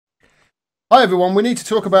Hi everyone, we need to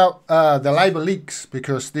talk about the Labour leaks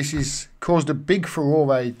because this has caused a big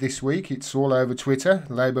furore this week. It's all over Twitter.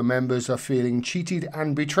 Labour members are feeling cheated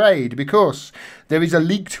and betrayed because there is a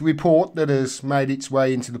leaked report that has made its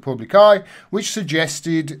way into the public eye which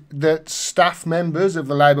suggested that staff members of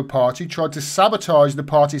the Labour Party tried to sabotage the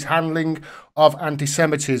party's handling of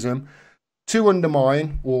anti-Semitism to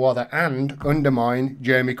undermine, or rather undermine,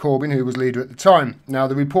 Jeremy Corbyn, who was leader at the time. Now,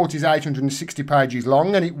 the report is 860 pages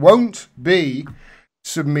long and it won't be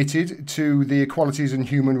submitted to the Equalities and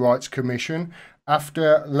Human Rights Commission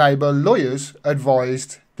after Labour lawyers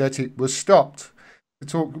advised that it was stopped. To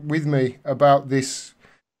talk with me about this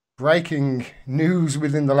breaking news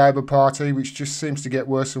within the Labour Party, which just seems to get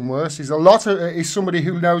worse and worse, is somebody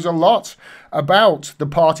who knows a lot about the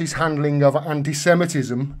party's handling of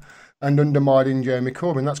anti-Semitism and undermining Jeremy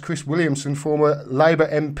Corbyn. That's Chris Williamson, former Labour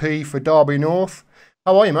MP for Derby North.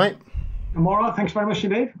 How are you, mate? I'm all right, thanks very much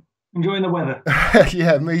indeed. Enjoying the weather.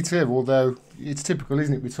 Yeah, me too, although it's typical,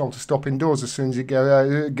 isn't it? We're told to stop indoors as soon as it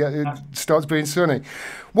starts being sunny.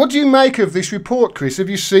 What do you make of this report, Chris? Have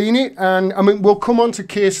you seen it? And I mean, we'll come on to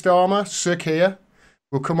Keir Starmer, Sir Keir.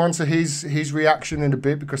 We'll come on to his reaction in a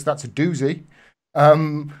bit because that's a doozy.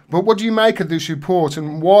 But what do you make of this report,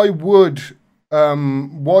 and why would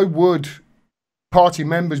party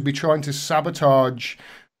members be trying to sabotage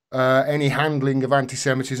any handling of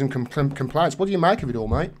anti-Semitism complaints? What do you make of it all,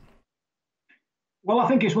 mate? Well, I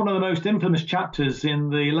think it's one of the most infamous chapters in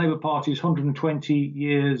the Labour Party's 120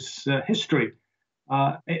 years history.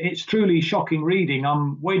 It's truly shocking reading.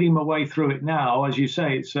 I'm wading my way through it now. As you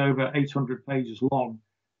say, it's over 800 pages long.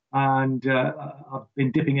 And I've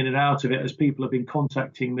been dipping in and out of it as people have been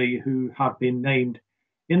contacting me who have been named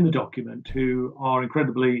in the document, who are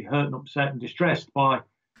incredibly hurt and upset and distressed by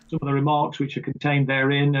some of the remarks which are contained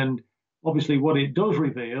therein. And obviously what it does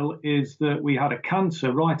reveal is that we had a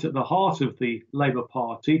cancer right at the heart of the Labour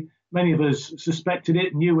Party. Many of us suspected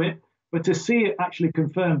it, knew it, but to see it actually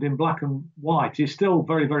confirmed in black and white is still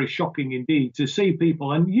very, very shocking indeed. To see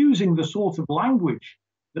people and using the sort of language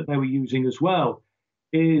that they were using as well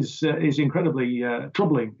is incredibly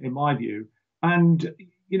troubling in my view. And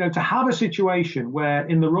you know, to have a situation where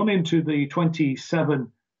in the run into the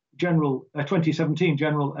 2017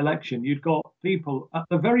 general election, you'd got people at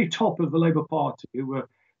the very top of the Labour Party who were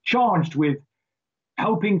charged with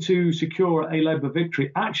hoping to secure a Labour victory,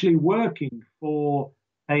 actually working for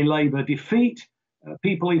a Labour defeat,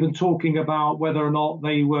 people even talking about whether or not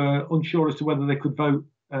they were unsure as to whether they could vote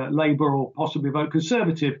Labour or possibly vote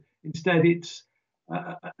Conservative. Instead, it's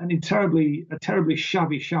a terribly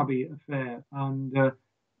shabby affair. And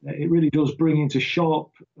it really does bring into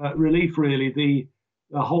sharp relief, really,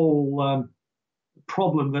 the whole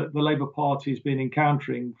problem that the Labour Party has been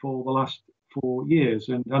encountering for the last 4 years.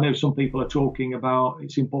 And I know some people are talking about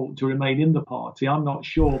it's important to remain in the party. I'm not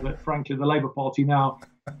sure that, frankly, the Labour Party now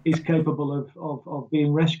is capable of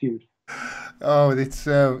being rescued. Oh, it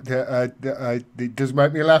does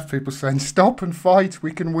make me laugh. People saying, "Stop and fight,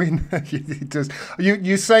 we can win." It does.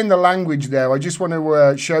 You're saying the language there. I just want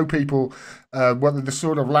to show people what the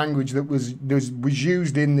sort of language that was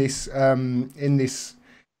used in this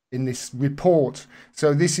report.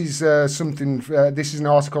 So this is something. This is an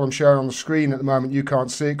article I'm showing on the screen at the moment. You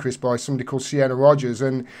can't see it, Chris, by somebody called Sienna Rogers,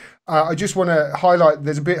 and I just want to highlight.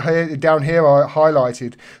 There's a bit down here I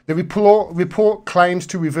highlighted. The report claims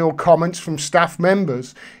to reveal comments from staff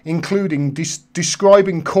members, including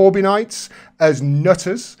describing Corbynites as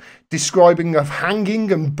nutters, describing of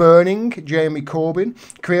hanging and burning Jeremy Corbyn,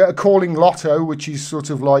 calling Lotto, which is sort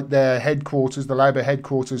of like their headquarters, the Labour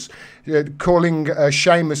headquarters, calling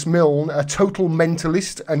Seamus Milne a total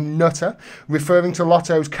mentalist and nutter, referring to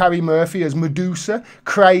Lotto's Carrie Murphy as Medusa,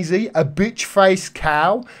 crazy, a bitch-faced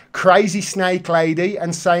cow, crazy snake lady,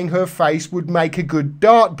 and saying her face would make a good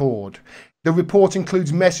dartboard. The report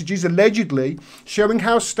includes messages allegedly showing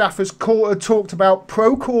how staffers talked about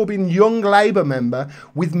pro-Corbyn young Labour member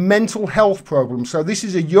with mental health problems. So this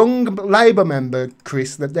is a young Labour member,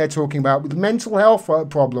 Chris, that they're talking about with mental health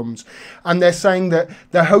problems. And they're saying that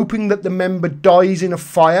they're hoping that the member dies in a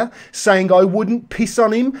fire, saying I wouldn't piss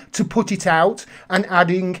on him to put it out, and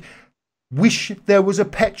adding, wish there was a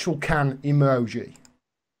petrol can emoji.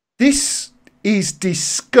 This is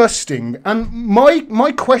disgusting. And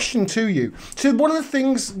my question to you, so one of the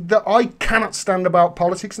things that I cannot stand about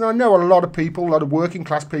politics, and I know a lot of people, a lot of working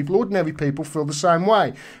class people, ordinary people feel the same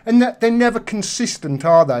way, and that they're never consistent,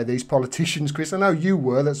 are they, these politicians, Chris? I know you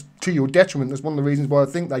were, that's to your detriment, that's one of the reasons why I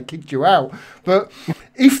think they kicked you out. But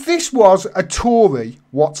if this was a Tory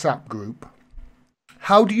WhatsApp group,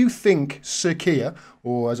 how do you think Sir Keir,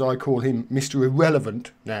 or as I call him, Mr.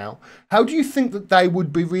 Irrelevant now, how do you think that they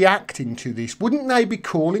would be reacting to this? Wouldn't they be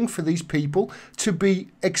calling for these people to be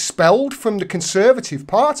expelled from the Conservative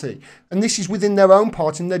Party? And this is within their own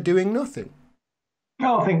party and they're doing nothing.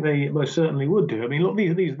 No, I think they most certainly would do. I mean, look,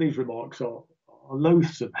 these remarks are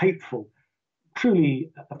loathsome, hateful,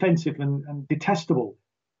 truly offensive and detestable.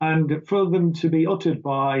 And for them to be uttered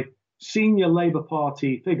by senior Labour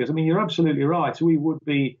Party figures, I mean, you're absolutely right. We would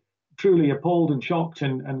be truly appalled and shocked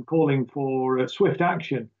and calling for swift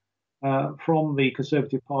action from the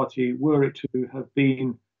Conservative Party were it to have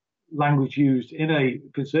been language used in a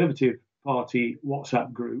Conservative Party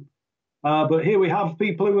WhatsApp group. But here we have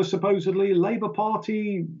people who are supposedly Labour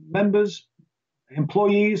Party members,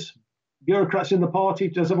 employees, bureaucrats in the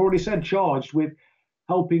party, as I've already said, charged with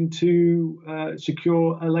helping to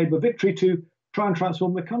secure a Labour victory to try and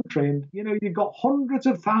transform the country. And, you know, you've got hundreds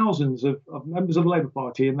of thousands of members of the Labour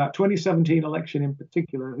Party in that 2017 election in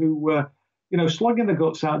particular who were, you know, slugging the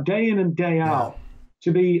guts out day in and day out.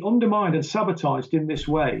 To be undermined and sabotaged in this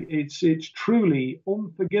way, it's truly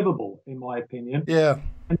unforgivable, in my opinion. Yeah.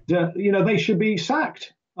 And, you know, they should be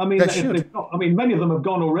sacked. I mean, many of them have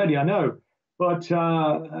gone already, I know. But,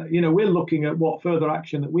 you know, we're looking at what further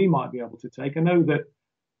action that we might be able to take. I know that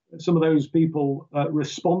some of those people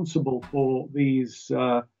responsible for these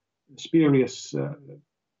spurious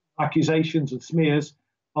accusations and smears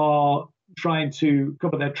are trying to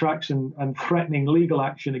cover their tracks and threatening legal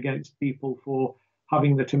action against people for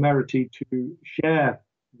having the temerity to share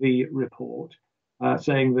the report,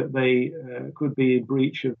 saying that they could be in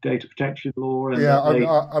breach of data protection law. And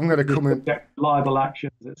I'm going to come in. Libel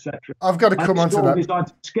actions, etc. I've got to come on to that. It's designed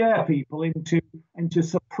to scare people into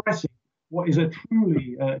suppressing what is a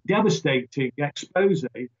truly devastating expose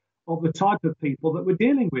of the type of people that we're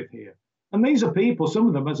dealing with here. And these are people, some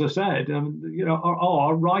of them, as I said, you know,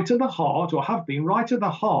 are right at the heart, or have been right at the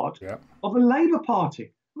heart of the Labour Party.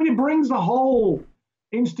 I mean, it brings the whole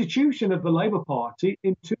institution of the Labour Party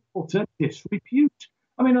into utter disrepute.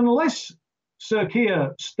 I mean, unless Sir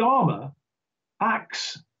Keir Starmer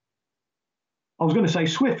acts, I was going to say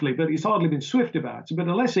swiftly, but he's hardly been swift about it, but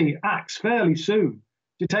unless he acts fairly soon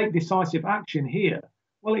to take decisive action here,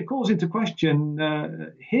 well, it calls into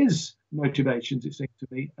question his motivations, it seems to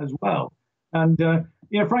me, as well. And,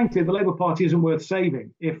 you know, frankly, the Labour Party isn't worth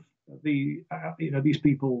saving if you know, these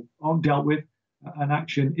people aren't dealt with and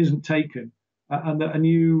action isn't taken. And that a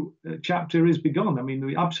new chapter is begun. I mean,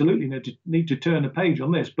 we absolutely need to turn a page on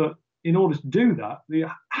this, but in order to do that, we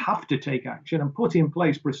have to take action and put in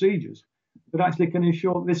place procedures that actually can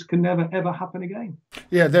ensure this can never, ever happen again.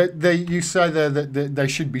 Yeah, you say there that they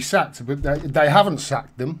should be sacked, but they haven't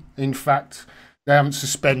sacked them. In fact, they haven't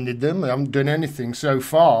suspended them. They haven't done anything so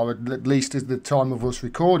far, at least at the time of us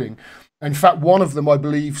recording. In fact, one of them, I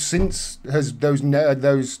believe, since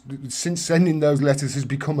sending those letters, has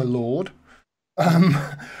become a lord.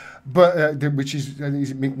 Which is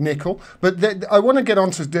McNichol. But I want to get on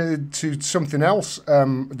to something else.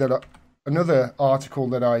 Another article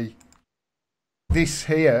that this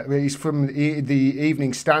here is from the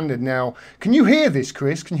Evening Standard. Now, can you hear this,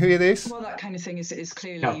 Chris? Can you hear this? Well, that kind of thing is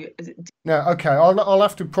clearly. No, okay. I'll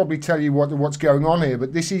have to probably tell you what's going on here.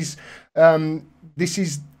 But this is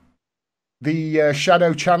the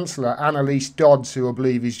Shadow Chancellor, Annalise Dodds, who I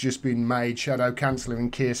believe has just been made Shadow Chancellor in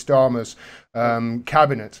Keir Starmer's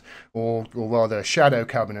cabinet, or rather Shadow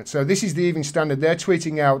Cabinet. So this is the Evening Standard. They're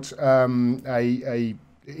tweeting out a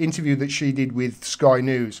interview that she did with Sky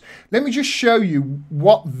News. Let me just show you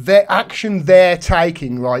what action they're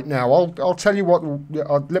taking right now. I'll tell you what.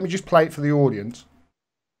 Let me just play it for the audience.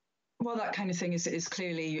 Well, that kind of thing is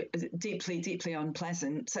clearly deeply, deeply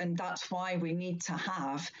unpleasant, and that's why we need to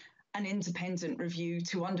have an independent review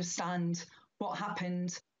to understand what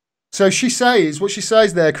happened. So what she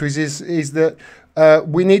says there, Chris, is that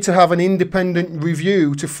we need to have an independent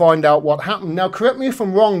review to find out what happened. Now, correct me if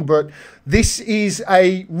I'm wrong, but this is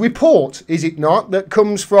a report, is it not, that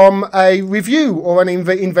comes from a review or an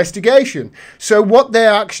investigation. So what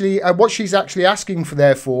she's actually asking for,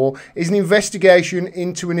 therefore, is an investigation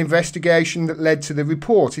into an investigation that led to the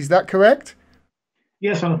report. Is that correct?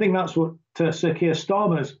 Yes, and I think that's what Sir Keir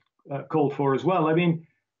Starmer's called for as well. I mean,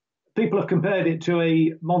 people have compared it to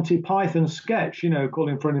a Monty Python sketch, you know,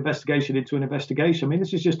 calling for an investigation into an investigation. I mean,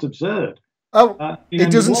 this is just absurd. Oh,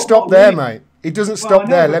 it doesn't stop there, mate. It doesn't stop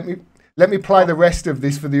there. Let me play the rest of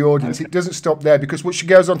this for the audience. Okay. It doesn't stop there, because what she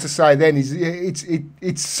goes on to say then is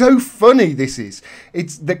it's so funny.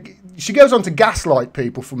 She goes on to gaslight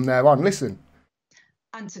people from there on. Listen.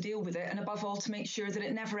 and to deal with it, and above all, to make sure that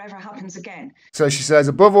it never ever happens again. So she says,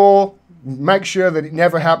 above all, make sure that it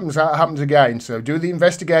never happens again. So do the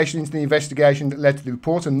investigation into the investigation that led to the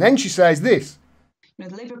report. And then she says this. You know,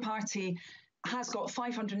 the Labour Party has got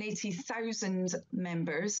 580,000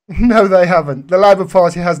 members. No, they haven't. The Labour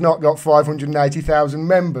Party has not got 580,000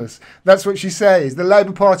 members. That's what she says. The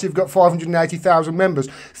Labour Party have got 580,000 members.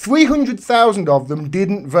 300,000 of them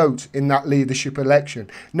didn't vote in that leadership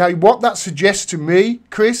election. Now, what that suggests to me,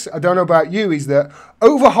 Chris, I don't know about you, is that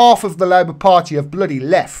over half of the Labour Party have bloody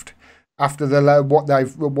left after what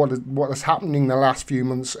has happened in the last few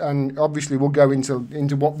months, and obviously we'll go into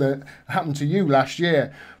what happened to you last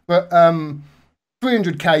year. But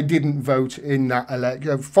 300k didn't vote in that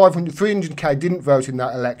election. 300k didn't vote in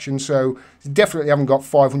that election, so definitely haven't got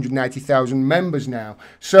 580,000 members now.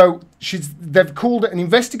 So they've called it an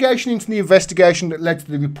investigation into the investigation that led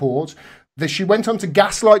to the report. She went on to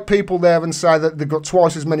gaslight people there and say that they've got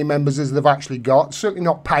twice as many members as they've actually got. Certainly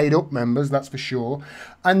not paid up members, that's for sure.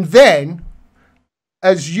 And then,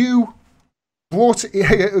 as you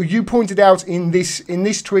pointed out in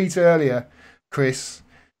this tweet earlier, Chris,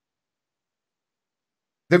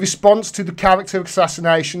 the response to the character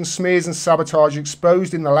assassination, smears and sabotage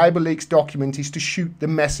exposed in the Labour Leaks document is to shoot the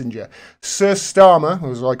messenger. Sir Starmer,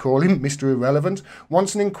 as I call him, Mr. Irrelevant,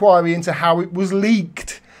 wants an inquiry into how it was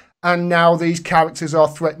leaked. And now these characters are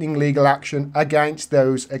threatening legal action against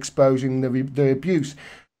those exposing the abuse.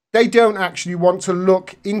 They don't actually want to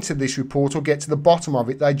look into this report or get to the bottom of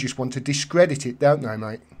it. They just want to discredit it, don't they,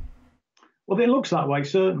 mate? Well, it looks that way,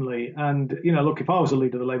 certainly. And, you know, look, if I was a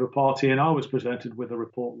leader of the Labour Party and I was presented with a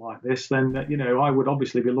report like this, then, you know, I would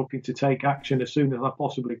obviously be looking to take action as soon as I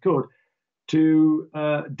possibly could to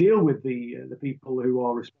deal with the people who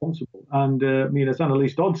are responsible. And I mean, as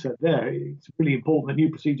Annalise Dodd said there, it's really important that new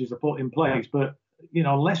procedures are put in place. But, you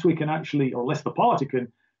know, unless we can actually, or unless the party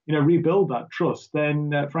can, you know, rebuild that trust,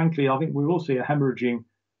 then frankly, I think we will see a hemorrhaging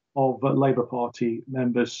of Labour Party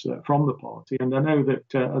members from the party. And I know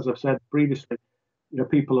that, as I've said previously, you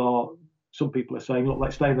know, some people are saying, look,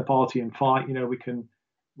 let's stay in the party and fight. You know, we can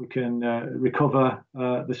recover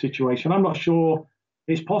the situation. I'm not sure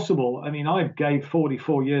it's possible. I mean, I gave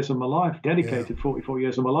 44 years of my life, dedicated 44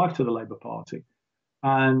 years of my life to the Labour Party.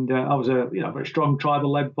 And I was a very strong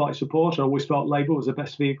tribal Labour Party supporter. I always felt Labour was the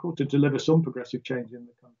best vehicle to deliver some progressive change in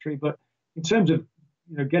the country. But in terms of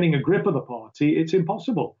getting a grip of the party, it's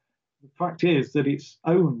impossible. The fact is that it's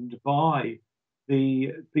owned by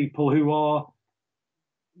the people who are,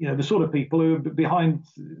 the sort of people who are behind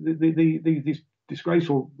these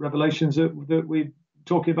disgraceful revelations that we're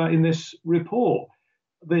talking about in this report.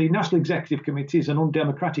 The National Executive Committee is an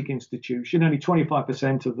undemocratic institution. Only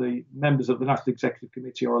 25% of the members of the National Executive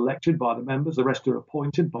Committee are elected by the members. The rest are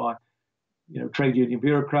appointed by, trade union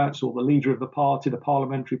bureaucrats or the leader of the party, the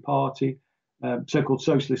parliamentary party. So-called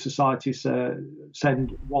socialist societies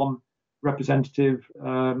send one representative.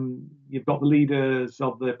 You've got the leaders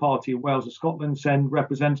of the party in Wales and Scotland send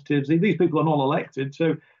representatives. These people are not elected.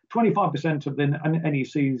 So 25% of the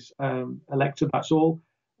NEC's elected, that's all.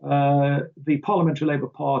 The Parliamentary Labour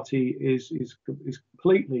Party is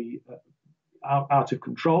completely out of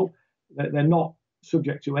control. They're not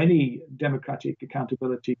subject to any democratic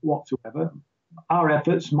accountability whatsoever.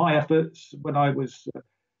 My efforts, when I was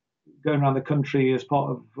going around the country as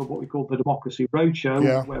part of what we call the Democracy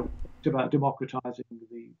Roadshow, where we talked about democratising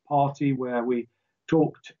the party, where we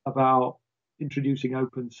talked about introducing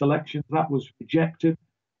open selections, that was rejected.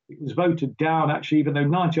 It was voted down, actually, even though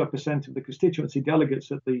 90% of the constituency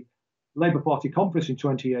delegates at the Labour Party conference in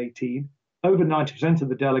 2018, over 90% of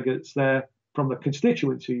the delegates there from the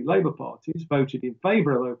constituency Labour parties voted in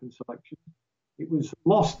favour of open selection. It was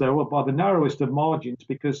lost, though, by the narrowest of margins,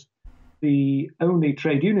 because the only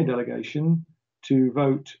trade union delegation to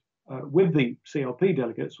vote with the CLP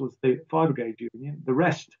delegates was the Fire Brigade Union. The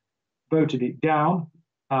rest voted it down.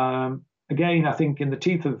 Again, I think in the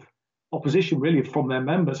teeth of opposition really from their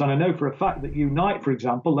members. And I know for a fact that Unite, for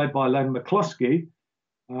example, led by Len McCluskey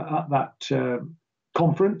at that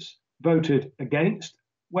conference, voted against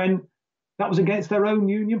when that was against their own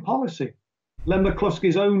union policy. Len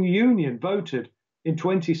McCluskey's own union voted in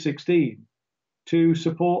 2016 to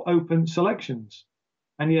support open selections.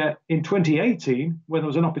 And yet in 2018, when there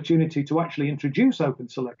was an opportunity to actually introduce open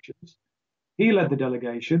selections, he led the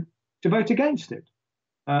delegation to vote against it.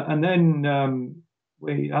 And then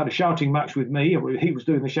we had a shouting match with me, or he was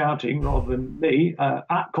doing the shouting rather than me,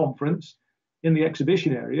 at conference in the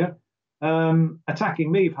exhibition area,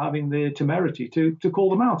 attacking me for having the temerity to call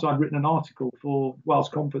them out. I'd written an article for,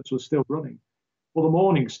 whilst conference was still running, for the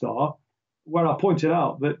Morning Star, where I pointed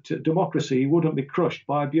out that democracy wouldn't be crushed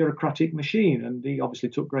by a bureaucratic machine, and he obviously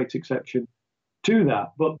took great exception to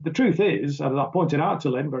that. But the truth is, as I pointed out to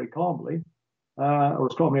Len very calmly, or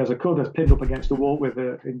as calmly as I could, as pinned up against the wall with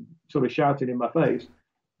sort of shouting in my face,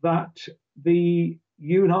 that the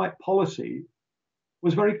Unite policy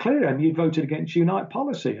was very clear, and he voted against Unite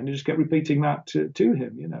policy, and I just kept repeating that to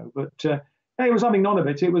him, But he was having none of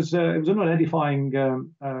it. It was an unedifying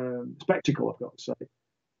spectacle, I've got to say.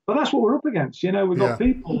 But that's what we're up against. We've got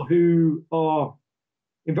people who are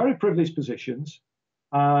in very privileged positions,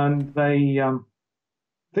 and they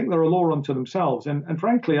think they're a law unto themselves. And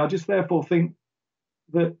frankly, I just therefore think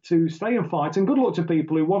that to stay and fight, and good luck to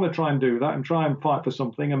people who want to try and do that and try and fight for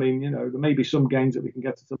something. I mean, there may be some gains that we can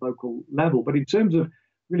get at the local level, but in terms of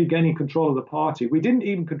really gaining control of the party, we didn't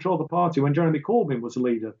even control the party when Jeremy Corbyn was the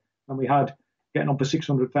leader, and we had getting on for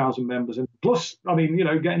 600,000 members, and plus, I mean,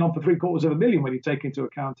 getting on for 750,000 when you take into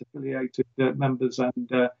account affiliated members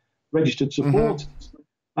and registered supporters.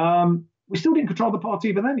 Mm-hmm. We still didn't control the party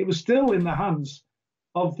even then. It was still in the hands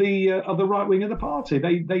of the right wing of the party.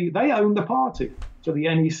 They owned the party. So the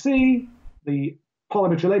NEC, the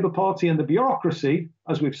Parliamentary Labour Party, and the bureaucracy,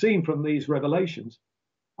 as we've seen from these revelations,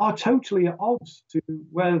 are totally at odds to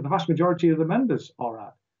where the vast majority of the members are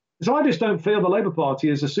at. So I just don't feel the Labour Party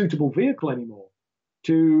is a suitable vehicle anymore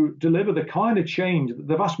to deliver the kind of change that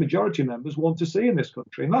the vast majority of members want to see in this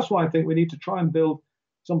country. And that's why I think we need to try and build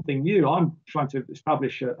something new. I'm trying to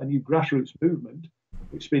establish a new grassroots movement,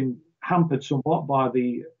 which has been hampered somewhat by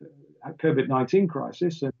the COVID-19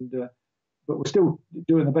 crisis, but we're still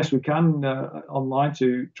doing the best we can online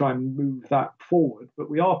to try and move that forward.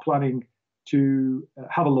 But we are planning to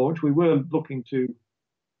have a launch. We were looking to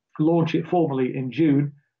launch it formally in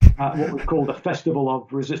June, what we've called a Festival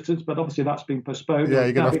of Resistance, but obviously that's been postponed. Yeah,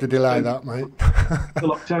 you're going to have to delay that, mate.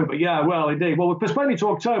 Till October. Yeah, well, indeed. Well, we're postponing to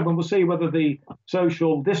October, and we'll see whether the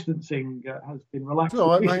social distancing has been relaxed. It's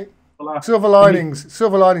all right, mate. Silver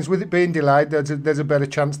linings. With it being delayed, there's a better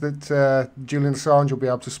chance that Julian Assange will be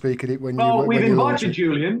able to speak at it when we've you invited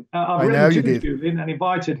Julian. I've written to Julian and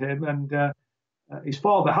invited him, and his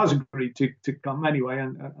father has agreed to come anyway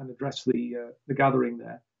and address the gathering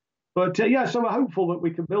there. But so we're hopeful that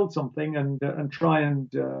we can build something and try and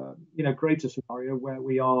create a scenario where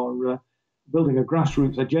we are building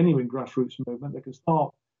a genuine grassroots movement that can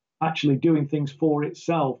start actually doing things for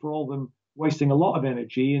itself, rather than wasting a lot of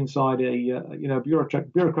energy inside a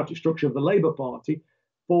bureaucratic structure of the Labour Party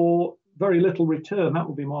for very little return. That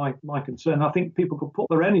would be my concern. I think people could put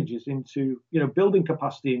their energies into building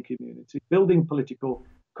capacity in community, building political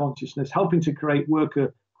consciousness, helping to create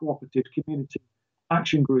worker cooperative community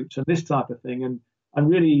action groups and this type of thing, and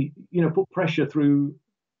really put pressure through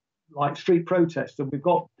like street protests. And we've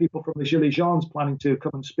got people from the Gilets Jaunes planning to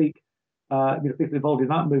come and speak. People involved in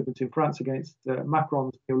that movement in France against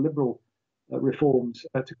Macron's neoliberal reforms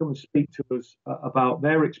to come and speak to us about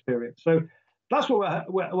their experience. So that's what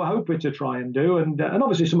we're hoping to try and do. And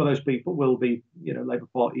obviously some of those people will be Labour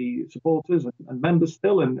Party supporters and members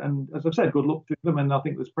still. And as I've said, good luck to them. And I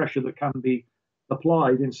think there's pressure that can be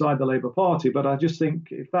applied inside the Labour Party. But I just think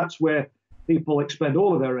if that's where people expend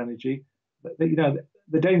all of their energy,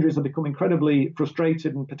 the danger is they become incredibly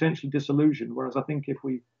frustrated and potentially disillusioned. Whereas I think if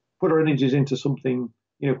we put our energies into something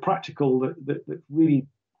practical that really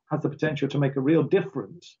has the potential to make a real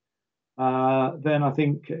difference, then I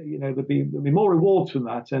think there'll be more rewards from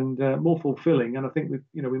that and more fulfilling. And I think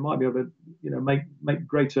we might be able to make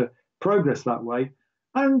greater progress that way,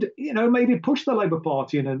 and maybe push the Labour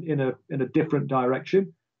Party in a different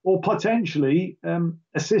direction, or potentially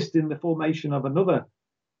assist in the formation of another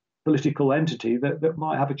political entity that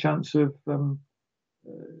might have a chance of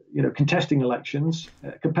contesting elections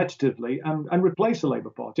competitively and replace the Labour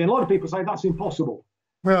Party. And a lot of people say that's impossible.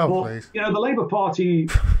 Well, please. The Labour Party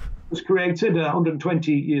was created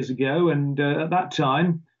 120 years ago, and at that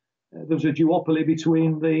time there was a duopoly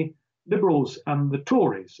between the Liberals and the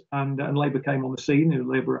Tories, and Labour came on the scene, the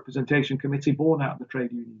Labour Representation Committee, born out of the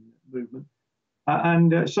trade union movement.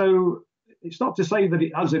 So it's not to say that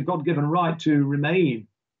it has a God-given right to remain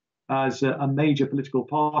as a major political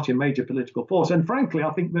party, a major political force. And frankly,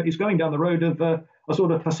 I think that it's going down the road of a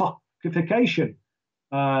sort of pacification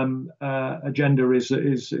agenda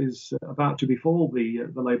is about to befall the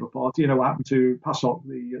Labour Party. What happened to PASOK,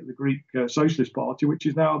 the Greek Socialist Party, which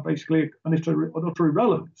is now basically an utter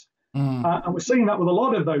irrelevance. And we're seeing that with a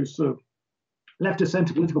lot of those sort of left of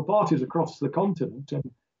centre political parties across the continent. And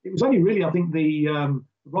it was only really, I think, the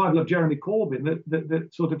arrival of Jeremy Corbyn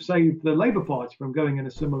that sort of saved the Labour Party from going in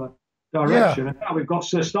a similar direction. Yeah. And now we've got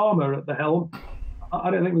Sir Starmer at the helm.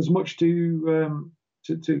 I don't think there's much to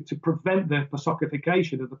to prevent the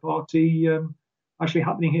personification of the party actually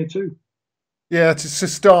happening here too. Yeah, to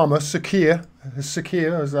Sistama, Sakir,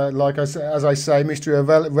 as I say, mystery of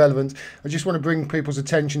relevance. I just want to bring people's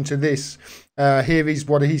attention to this. Here is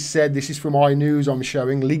what he said. This is from iNews. I'm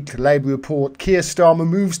showing leaked Labour report. Keir Starmer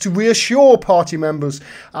moves to reassure party members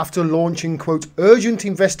after launching, quote, urgent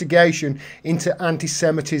investigation into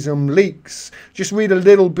anti-Semitism leaks. Just read a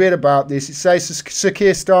little bit about this. It says Sir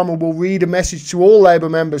Keir Starmer will read a message to all Labour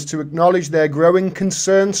members to acknowledge their growing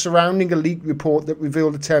concerns surrounding a leaked report that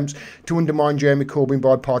revealed attempts to undermine Jeremy Corbyn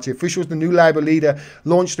by party officials. The new Labour leader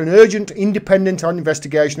launched an urgent independent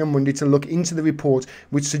investigation on Monday to look into the report,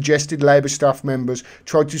 which suggested Labour staff members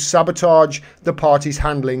tried to sabotage the party's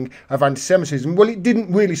handling of anti-Semitism. Well, it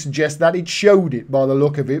didn't really suggest that. It showed it by the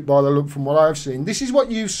look of it, by the look from what I've seen. This is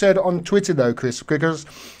what you said on Twitter, though, Chris, because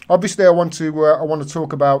obviously I want to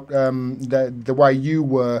talk about the way you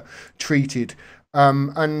were treated,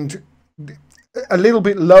 and a little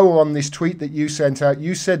bit lower on this tweet that you sent out.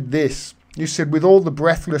 You said this. You said, with all the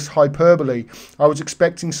breathless hyperbole, I was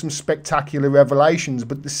expecting some spectacular revelations,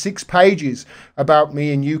 but the 6 pages about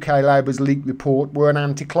me in UK Labour's leaked report were an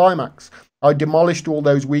anticlimax. I demolished all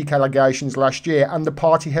those weak allegations last year, and the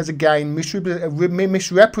party has again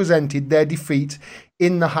misrepresented their defeat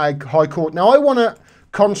in the High Court. Now, I want to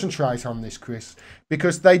concentrate on this, Chris,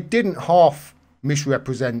 because they didn't half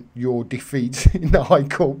misrepresent your defeat in the High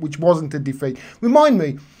Court, which wasn't a defeat. Remind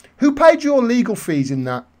me, who paid your legal fees in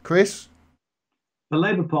that, Chris? The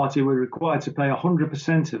Labour Party were required to pay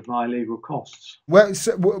 100% of my legal costs. Well,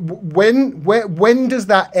 so when does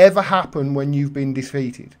that ever happen when you've been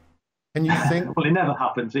defeated? Can you think? Well, it never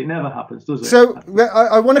happens. It never happens, does it? So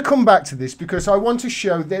I want to come back to this because I want to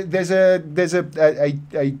show there's a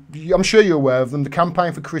I'm sure you're aware of them. The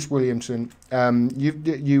campaign for Chris Williamson.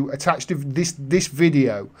 You attached this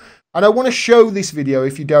video. And I want to show this video,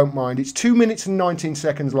 if you don't mind. It's 2 minutes and 19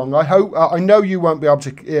 seconds long. I know you won't be able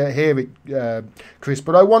to hear it, Chris,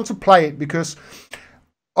 but I want to play it because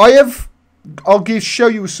I'll show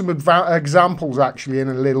you some examples actually in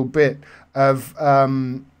a little bit of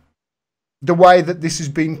the way that this has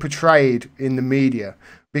been portrayed in the media,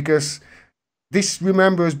 because this,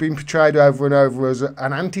 remember, has been portrayed over and over as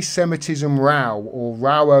an anti-Semitism row, or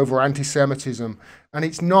row over anti-Semitism. And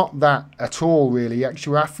it's not that at all, really.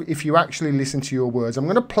 Actually, if you actually listen to your words, I'm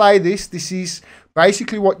going to play this. This is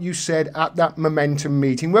basically what you said at that Momentum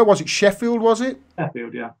meeting. Where was it? Sheffield, was it?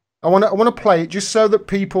 Sheffield, yeah. I want to play it just so that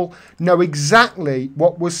people know exactly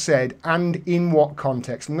what was said and in what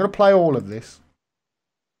context. I'm going to play all of this.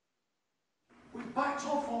 We've backed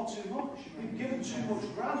off far too much. We've given too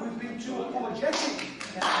much ground. We've been too apologetic.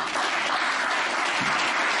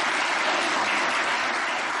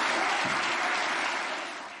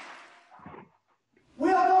 We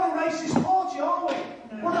are not a racist party, are we?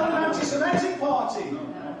 We're not an anti-Semitic party.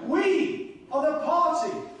 We are the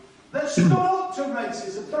party that stood up to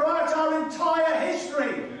racism throughout our entire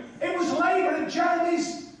history. It was Labour and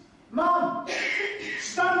Jeremy's man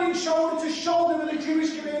standing shoulder to shoulder with the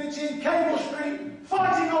Jewish community in Cable Street,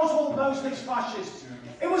 fighting Oswald Mosley's fascists.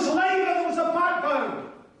 It was Labour that was the backbone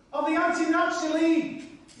of the anti-Nazi League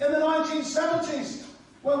in the 1970s,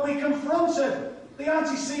 when we confronted the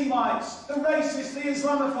anti-Semites, the racists, the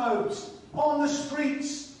Islamophobes on the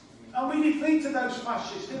streets, and we defeated those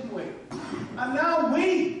fascists, didn't we? And now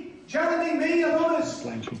we, Jeremy, me and others,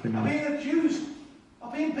 are being accused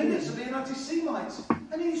of being bigots, of being anti-Semites.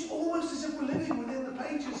 And it's almost as if we're living within the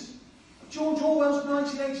pages of George Orwell's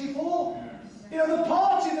 1984. You know, the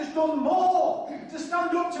party that's done more to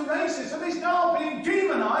stand up to racism is now being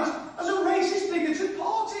demonised as a racist, bigoted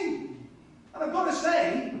party. And I've got to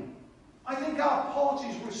say, I think our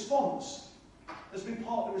party's response has been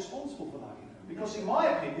partly responsible for that. Because in my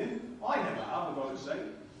opinion, I never have, I've got to say,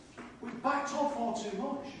 we've backed off far too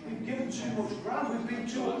much. We've given too much ground. We've been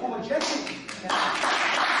too apologetic.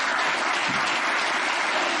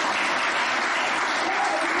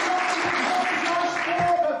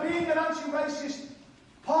 Being an anti-racist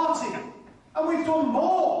party, and we've done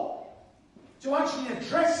more to actually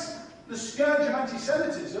address the scourge of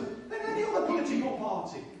anti-Semitism than any other political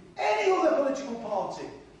party. Any other political party.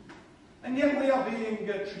 And yet we are being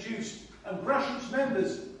traduced, and grassroots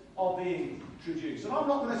members are being traduced. And I'm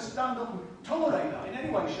not going to stand up and tolerate that in any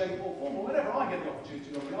way, shape or form. Or whenever I get the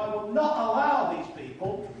opportunity, I will not allow these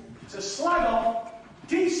people to slag off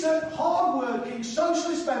decent, hard-working,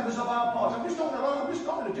 socialist members of our party. I'm just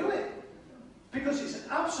not going to do it. Because it's an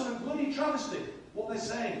absolute bloody travesty what they're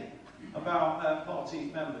saying about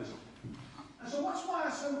party members.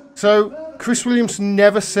 So Chris Williamson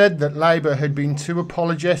never said that Labour had been too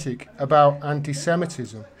apologetic about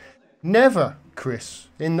anti-Semitism. Never. Chris.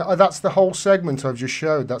 That's the whole segment I've just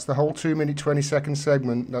showed. That's the whole 2-minute 20-second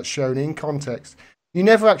segment that's shown in context. You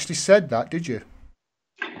never actually said that, did you?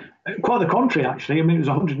 Quite the contrary, actually. I mean, it was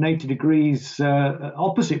 180 degrees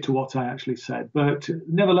opposite to what I actually said, but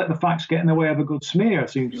never let the facts get in the way of a good smear,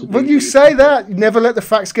 seems to be. Well, you say that. Never let the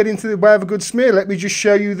facts get into the way of a good smear. Let me just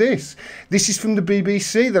show you this. This is from the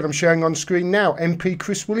BBC that I'm showing on screen now. MP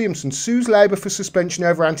Chris Williamson sues Labour for suspension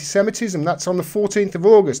over anti-Semitism. That's on the 14th of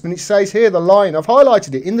August. And it says here, the line, I've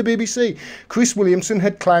highlighted it in the BBC. Chris Williamson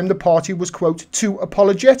had claimed the party was, quote, too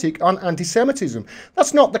apologetic on anti-Semitism.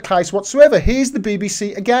 That's not the case whatsoever. Here's the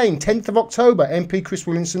BBC again. 10th of October, MP Chris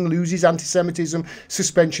Williamson loses anti-Semitism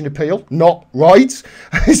suspension appeal. Not right.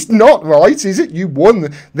 It's not right, is it? You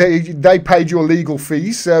won. They paid your legal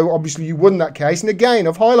fees, so obviously you won that case. And again,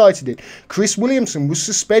 I've highlighted it. Chris Williamson was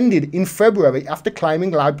suspended in February after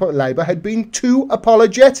claiming Labour had been too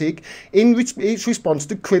apologetic in its response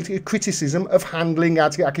to criticism of handling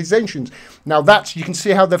accusations. Now that's, you can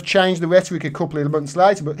see how they've changed the rhetoric a couple of months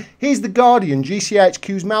later, but here's The Guardian,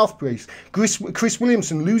 GCHQ's mouthpiece. Chris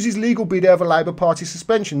Williamson loses legal bid over Labour Party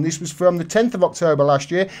suspension. This was from the 10th of October last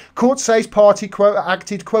year. Court says party, quote,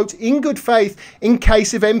 acted, quote, in good faith in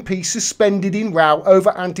case of MP suspended in row over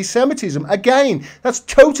anti-Semitism. Again, that's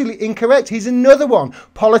totally incorrect. Here's another one.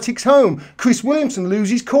 Politics Home. Chris Williamson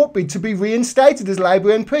loses court bid to be reinstated as Labour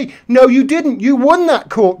MP. No, you didn't. You won that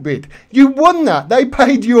court bid. You won that. They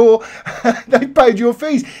paid your they paid your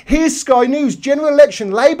fees. Here's Sky News. General election.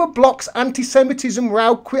 Labour blocks anti-Semitism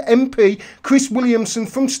row MP Chris Williamson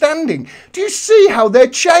from standing. Do you see how they're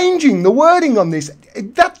changing the wording on this?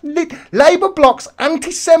 Labour blocks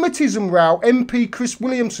anti-Semitism row MP Chris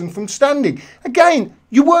Williamson from standing. Again,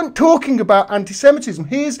 you weren't talking about anti-Semitism.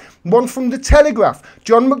 Here's one from The Telegraph.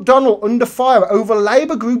 John McDonnell under fire over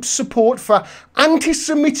Labour group's support for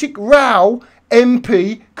anti-Semitic row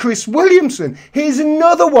MP Chris Williamson. Here's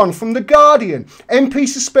another one from The Guardian. MP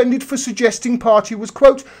suspended for suggesting party was,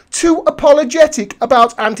 quote, too apologetic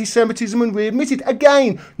about anti-Semitism and readmitted.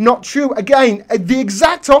 Again, not true. Again, the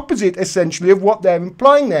exact opposite, essentially, of what they're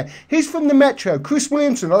implying there. Here's from the Metro. Chris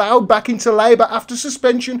Williamson allowed back into Labour after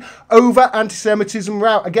suspension over anti-Semitism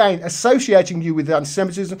row. Again, associating you with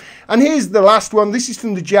anti-Semitism. And here's the last one. This is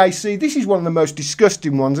from the JC. This is one of the most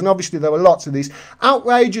disgusting ones, and obviously there were lots of these.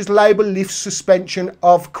 Outrageous Labour lifts suspension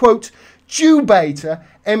of, quote, Jew baiter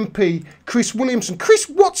MP Chris Williamson. Chris,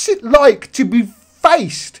 what's it like to be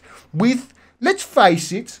faced with, let's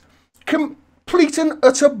face it, complete and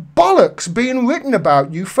utter bollocks being written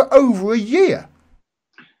about you for over a year?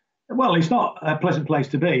 Well, it's not a pleasant place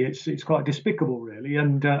to be. It's quite despicable, really.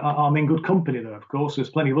 And I'm in good company, though, of course.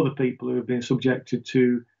 There's plenty of other people who have been subjected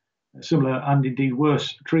to similar and indeed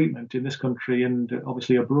worse treatment in this country and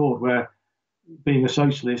obviously abroad, where being a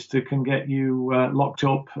socialist can get you locked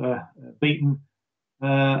up, beaten,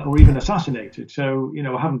 or even assassinated. So, you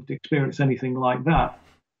know, I haven't experienced anything like that.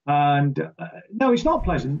 And no, it's not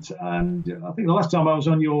pleasant. And I think the last time I was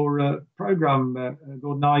on your program,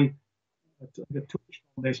 Gordon, I touched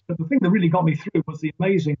on this. But the thing that really got me through was the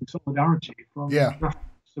amazing solidarity from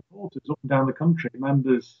supporters up and down the country.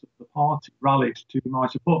 Members of the party rallied to my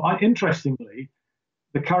support. Interestingly,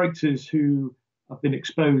 the characters who have been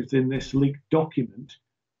exposed in this leaked document,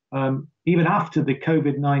 even after the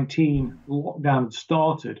COVID-19 lockdown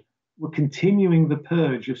started, were continuing the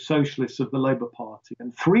purge of socialists of the Labour Party.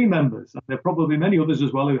 And 3 members, and there are probably many others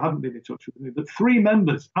as well who haven't been in touch with me, but 3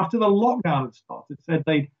 members, after the lockdown had started, said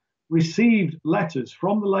they'd received letters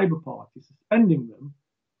from the Labour Party suspending them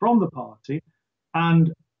from the party.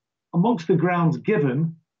 And amongst the grounds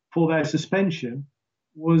given for their suspension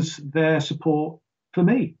was their support for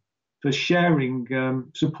me, for sharing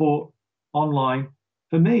support online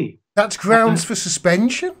for me. That's grounds for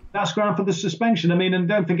suspension? That's ground for the suspension. I mean, and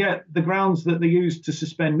don't forget the grounds that they used to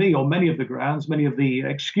suspend me, or many of the grounds, many of the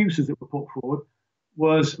excuses that were put forward,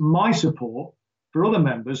 was my support for other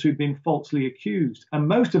members who'd been falsely accused. And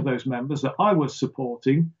most of those members that I was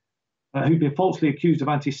supporting, who'd been falsely accused of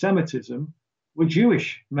anti-Semitism, were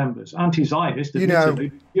Jewish members, anti-Zionist,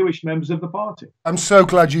 Jewish members of the party. I'm so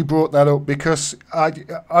glad you brought that up, because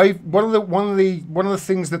one of the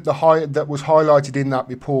things that that was highlighted in that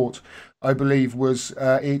report, I believe, was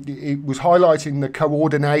it was highlighting the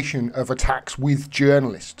coordination of attacks with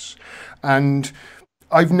journalists, and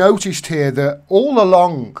I've noticed here that all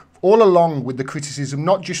along all along with the criticism,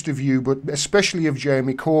 not just of you, but especially of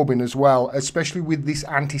Jeremy Corbyn as well, especially with this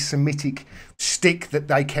anti-Semitic stick that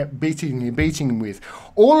they kept beating him with.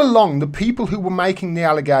 All along, the people who were making the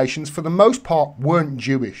allegations, for the most part, weren't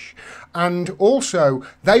Jewish. And also,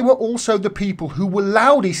 they were also the people who were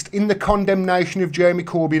loudest in the condemnation of Jeremy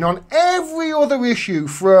Corbyn on every other issue,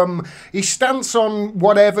 from his stance on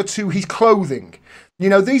whatever to his clothing. You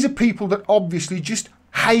know, these are people that obviously just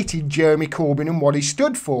hated Jeremy Corbyn and what he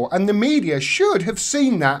stood for. And the media should have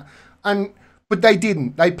seen that, but they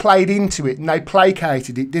didn't. They played into it and they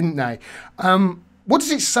placated it, didn't they? What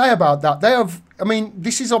does it say about that? I mean,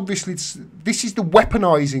 this is the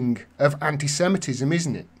weaponising of anti-Semitism,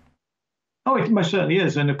 isn't it? Oh, it most certainly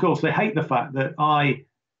is. And of course, they hate the fact that I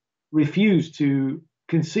refused to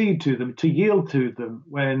concede to them, to yield to them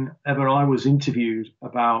whenever I was interviewed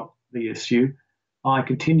about the issue. I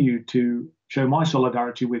continued to show my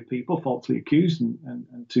solidarity with people falsely accused and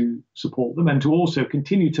to support them, and to also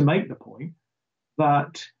continue to make the point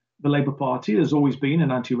that the Labour Party has always been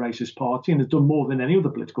an anti-racist party and has done more than any other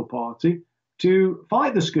political party to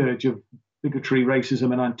fight the scourge of bigotry,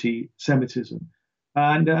 racism and anti-Semitism.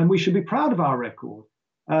 And we should be proud of our record.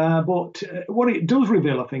 But what it does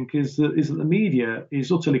reveal, I think, is that the media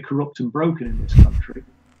is utterly corrupt and broken in this country.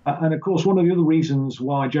 And of course, one of the other reasons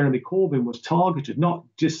why Jeremy Corbyn was targeted, not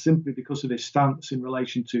just simply because of his stance in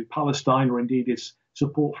relation to Palestine or indeed his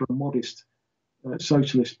support for a modest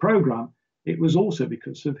socialist programme, it was also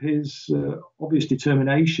because of his obvious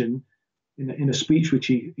determination in a speech which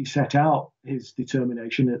he set out his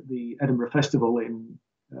determination at the Edinburgh Festival in,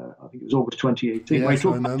 I think it was August 2018, where he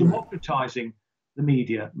talked about democratising the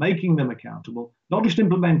media, making them accountable, not just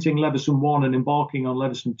implementing Leveson 1 and embarking on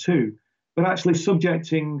Leveson 2, but actually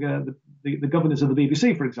subjecting the governors of the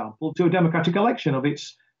BBC, for example, to a democratic election of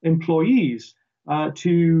its employees,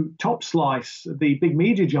 to top slice the big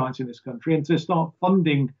media giants in this country and to start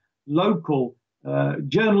funding local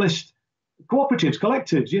journalist cooperatives,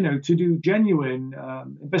 collectives, to do genuine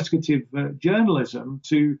investigative journalism,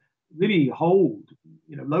 to really hold,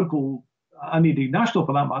 local and indeed national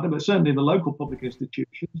for that matter, but certainly the local public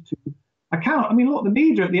institutions to account. I mean, look, the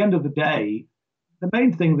media at the end of the day, the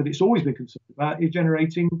main thing that it's always been concerned about is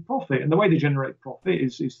generating profit. And the way they generate profit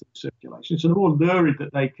is through circulation. So the more lurid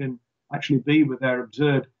that they can actually be with their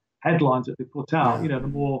absurd headlines that they put out, the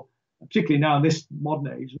more, particularly now in this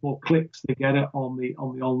modern age, the more clicks they get on the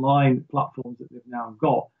online platforms that they've now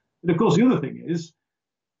got. But of course, the other thing is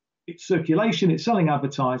it's circulation, it's selling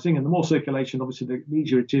advertising, and the more circulation, obviously, the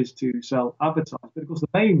easier it is to sell advertising. But of course, the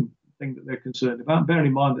main thing that they're concerned about, bearing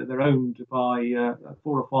in mind that they're owned by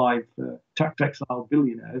 4 or 5 textile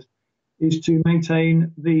billionaires, is to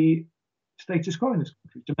maintain the status quo in this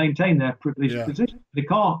country, to maintain their privileged position. They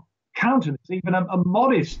can't countenance even a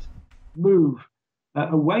modest move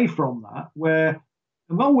away from that, where,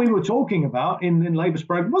 and what we were talking about in Labour's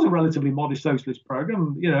programme was a relatively modest socialist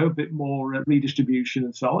programme, a bit more redistribution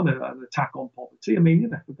and so on, an attack on poverty. I mean,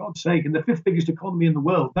 for God's sake, in the 5th biggest economy in the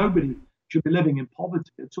world, nobody should be living in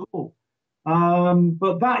poverty at all.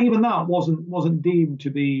 But even that wasn't deemed to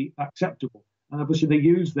be acceptable. And obviously they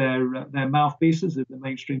use their mouthpieces of the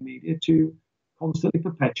mainstream media to constantly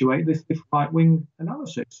perpetuate this right-wing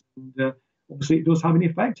analysis. And obviously it does have an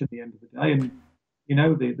effect at the end of the day. And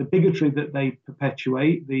the bigotry that they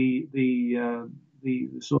perpetuate, the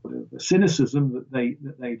sort of the cynicism that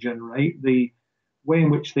they generate, the way in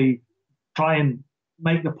which they try and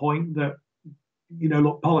make the point that,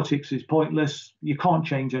 look, politics is pointless. You can't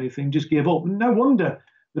change anything. Just give up. And no wonder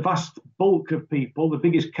the vast bulk of people, the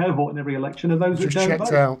biggest cohort in every election, are those that don't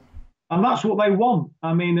vote. Out. And that's what they want.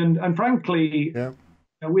 I mean, and frankly,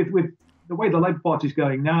 with the way the Labour Party is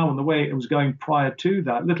going now and the way it was going prior to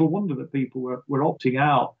that, little wonder that people were opting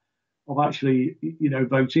out of actually,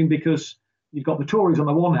 voting, because you've got the Tories on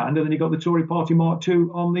the one hand and then you've got the Tory Party Mark II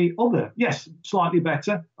on the other. Yes, slightly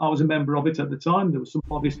better. I was a member of it at the time. There was some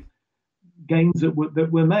modest gains that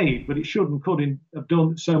were made, but it should and could have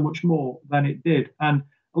done so much more than it did. And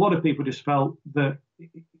a lot of people just felt that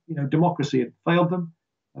democracy had failed them.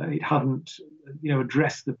 It hadn't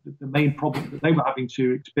addressed the main problem that they were having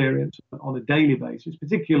to experience on a daily basis,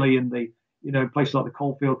 particularly in the places like the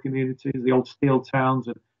coalfield communities, the old steel towns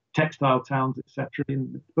and textile towns, etc.,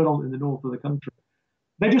 in the north of the country.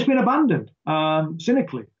 They've just been abandoned,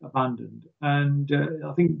 cynically abandoned. And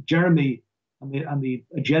I think Jeremy and the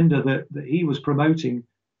agenda that he was promoting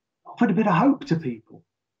offered a bit of hope to people,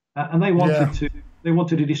 and they wanted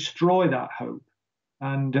to destroy that hope.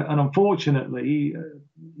 And unfortunately,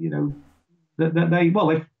 they've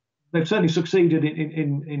certainly succeeded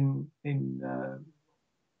in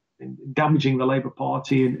damaging the Labour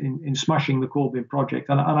Party, in smashing the Corbyn project.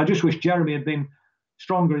 And I just wish Jeremy had been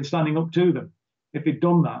stronger in standing up to them. If he'd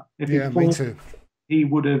done that, if he'd me too. He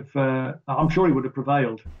would have. I'm sure he would have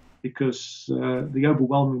prevailed, because the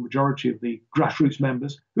overwhelming majority of the grassroots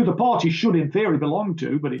members, who the party should in theory belong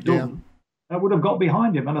to, but it doesn't, would have got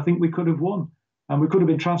behind him, and I think we could have won, and we could have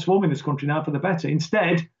been transforming this country now for the better.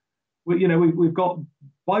 Instead, we've got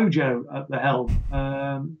Bojo at the helm,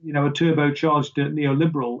 a turbocharged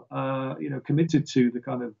neoliberal, committed to the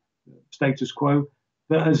kind of status quo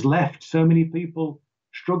that has left so many people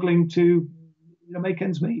struggling to make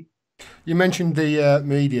ends meet. You mentioned the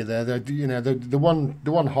media there. The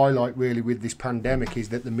one highlight really with this pandemic is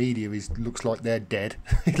that the media looks like they're dead.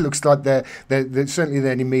 It looks like they're certainly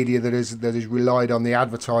any media that has relied on the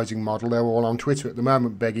advertising model. They're all on Twitter at the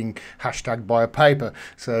moment begging #buy a paper.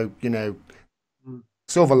 So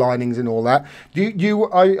silver linings and all that.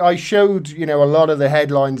 I showed a lot of the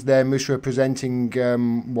headlines there misrepresenting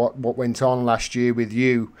what went on last year with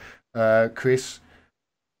you, Chris.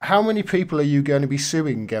 How many people are you going to be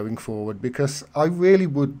suing going forward? Because I really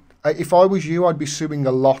would, if I was you, I'd be suing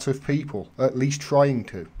a lot of people, at least trying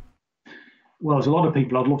to. Well, there's a lot of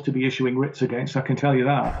people I'd love to be issuing writs against, I can tell you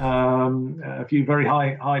that. A few very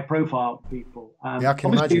high profile people. Yeah, I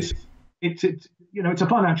can imagine. It's a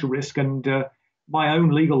financial risk, and my own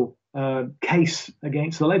legal case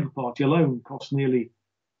against the Labour Party alone cost nearly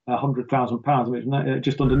 £100,000. I mean,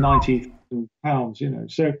 just under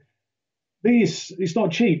 £90,000. So. It's not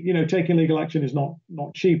cheap. Taking legal action is not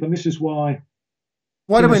cheap, and this is why.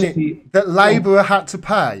 Wait a minute. That Labour had to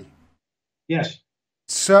pay. Yes.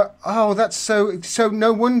 So, that's so. So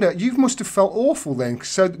no wonder you must have felt awful then.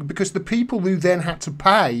 So because the people who then had to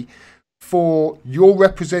pay for your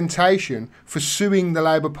representation for suing the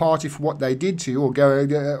Labour Party for what they did to you,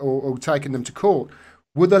 or taking them to court,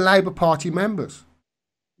 were the Labour Party members.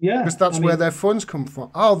 Yeah. Because that's where their funds come from.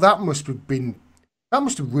 Oh, that must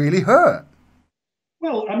have really hurt.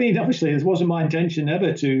 Well, I mean, obviously, it wasn't my intention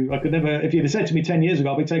ever to. I could never. If you'd have said to me 10 years ago,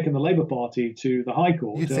 I'll be taking the Labour Party to the High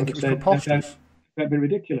Court, you'd think it was preposterous. That'd be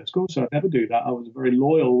ridiculous. Of course, I'd never do that. I was a very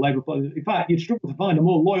loyal Labour Party. In fact, you'd struggle to find a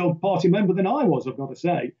more loyal party member than I was, I've got to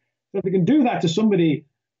say. So if they can do that to somebody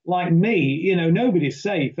like me, nobody's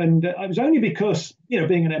safe. And it was only because,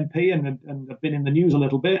 being an MP and I've been in the news a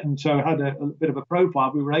little bit, and so I had a bit of a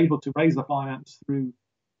profile, we were able to raise the finance through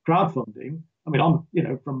crowdfunding. I mean, I'm,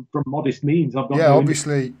 from modest means. I've got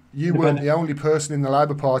obviously, you weren't the only person in the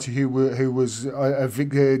Labour Party who was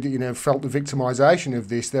felt the victimisation of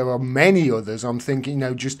this. There are many others. I'm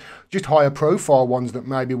thinking, just higher profile ones that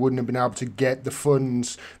maybe wouldn't have been able to get the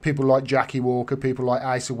funds. People like Jackie Walker, people like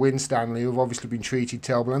Asa Winstanley, who've obviously been treated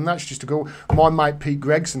terrible. And that's just to go. My mate Pete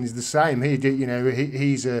Gregson is the same. He did,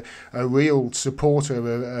 he's a real supporter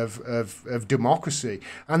of democracy,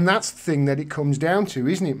 and that's the thing that it comes down to,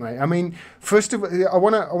 isn't it, mate? I mean. First of all, I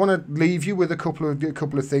want to leave you with a couple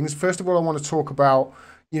of things. First of all, I want to talk about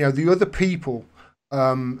the other people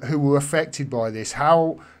who were affected by this.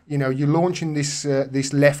 How you're launching this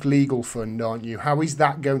left legal fund, aren't you? How is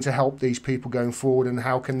that going to help these people going forward, and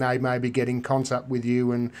how can they maybe get in contact with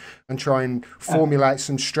you and try and formulate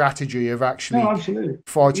some strategy of actually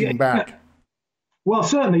fighting back? Well,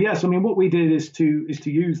 certainly yes. I mean, what we did is to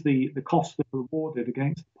use the cost that were rewarded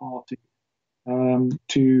against the party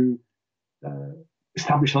to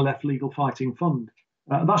establish a left legal fighting fund.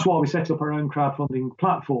 That's why we set up our own crowdfunding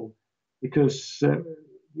platform, because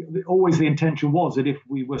always the intention was that if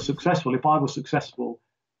we were successful, if I was successful,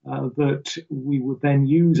 that we would then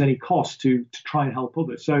use any cost to try and help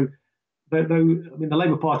others. So, the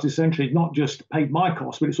Labour Party essentially not just paid my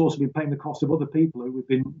cost, but it's also been paying the cost of other people who we've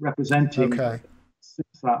been representing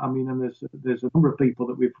since that. I mean, and there's a number of people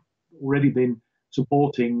that we've already been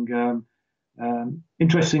supporting.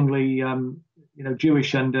 Interestingly,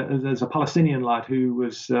 Jewish, and there's a Palestinian lad who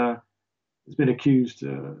has been accused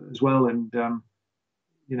as well, and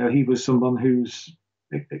he was someone who's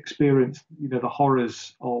experienced the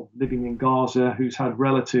horrors of living in Gaza, who's had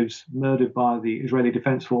relatives murdered by the Israeli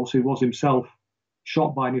Defense Force, who was himself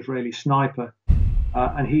shot by an Israeli sniper,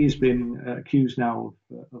 and he has been accused now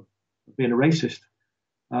of being a racist.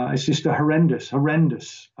 It's just a horrendous.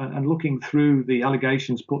 And looking through the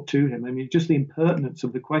allegations put to him, I mean, just the impertinence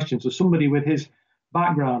of the questions of somebody with his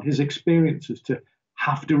background, his experiences, to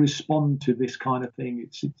have to respond to this kind of thing.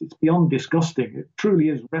 It's beyond disgusting. It truly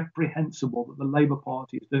is reprehensible that the Labour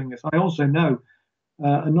Party is doing this. I also know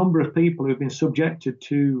a number of people who have been subjected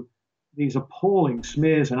to these appalling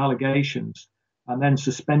smears and allegations and then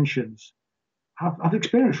suspensions have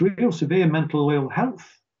experienced real severe mental ill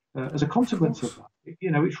health as a consequence of that.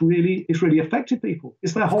 It's really affected people.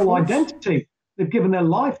 It's their whole identity. They've given their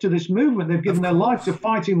life to this movement. They've given their life to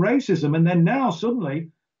fighting racism. And then now suddenly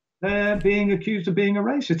they're being accused of being a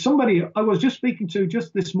racist. Somebody I was just speaking to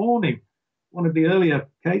just this morning, one of the earlier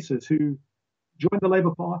cases, who joined the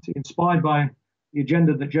Labour Party, inspired by the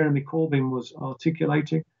agenda that Jeremy Corbyn was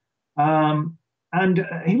articulating. And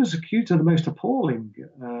he was accused of the most appalling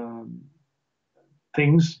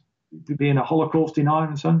things, being a Holocaust denier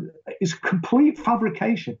and so on. It's complete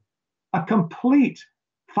fabrication, a complete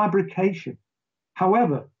fabrication.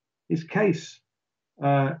 However, his case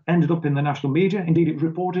ended up in the national media. Indeed, it was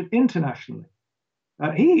reported internationally.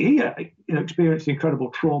 He experienced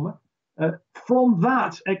incredible trauma from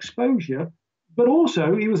that exposure, but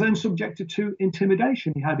also he was then subjected to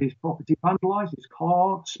intimidation. He had his property vandalised, his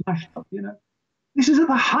car smashed up. This is at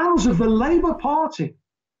the hands of the Labour Party.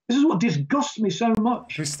 This is what disgusts me so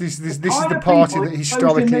much. This is the party that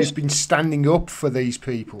historically has been standing up for these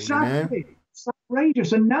people. Exactly. It's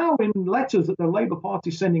outrageous. And now in letters that the Labour Party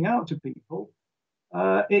is sending out to people,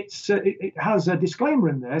 it has a disclaimer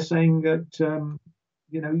in there saying that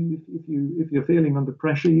if you're feeling under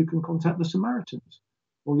pressure, you can contact the Samaritans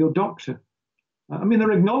or your doctor. I mean,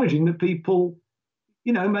 they're acknowledging that people,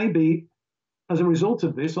 may be, as a result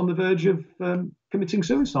of this, on the verge of committing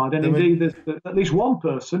suicide. And indeed, there's at least one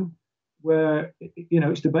person where,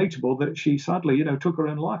 it's debatable that she sadly, took her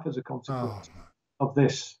own life as a consequence of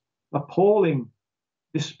this appalling,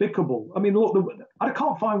 despicable. I mean, look, I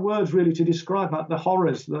can't find words really to describe the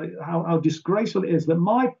horrors, how disgraceful it is that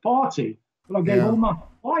my party, that I gave all my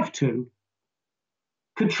life to,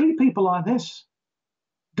 could treat people like this,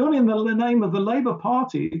 done in the name of the Labour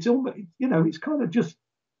Party. It's kind of just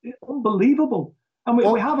unbelievable. And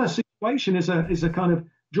we have a situation is a kind of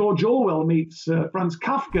George Orwell meets Franz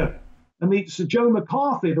Kafka and meets Joe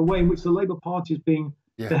McCarthy, the way in which the Labour Party is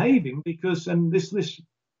behaving, because this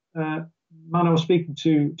man I was speaking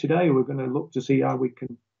to today, we're going to look to see how we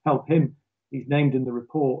can help him. He's named in the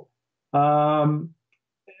report.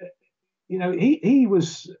 He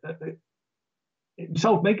was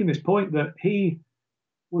himself making this point that he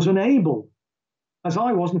was unable, as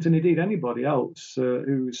I wasn't, and indeed anybody else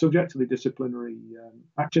who is subject to the disciplinary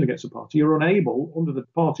action against the party, you're unable, under the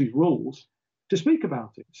party's rules, to speak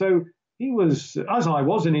about it. So he was, as I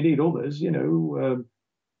was, and indeed others,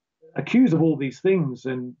 accused of all these things,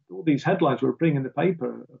 and all these headlines were being in the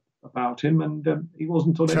paper about him, and he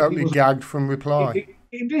wasn't totally gagged from reply.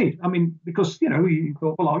 Indeed, I mean, because he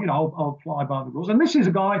thought, well, I'll fly by the rules. And this is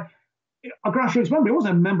a guy, a grassroots member. He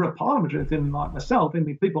wasn't a member of Parliament or anything like myself. I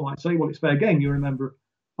mean, people might say, well, it's fair game, you're a member of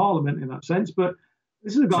Parliament in that sense, but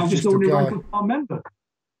this is a guy just ordinary rank and file member.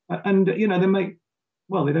 And they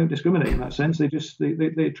don't discriminate in that sense. They just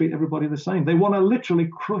they treat everybody the same. They want to literally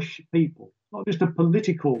crush people, not just a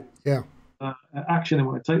political action they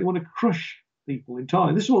want to take. They want to crush people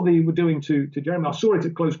entirely. This is what they were doing to Jeremy. I saw it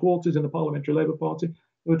at close quarters in the Parliamentary Labour Party.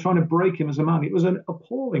 They were trying to break him as a man. It was an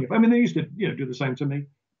appalling. I mean, they used to do the same to me.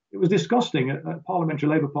 It was disgusting at Parliamentary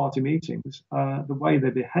Labour Party meetings. The way they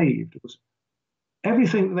behaved was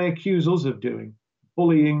everything that they accuse us of doing: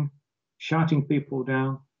 bullying, shouting people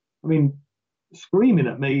down. I mean, screaming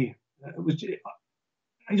at me.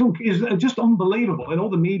 It's just unbelievable. And all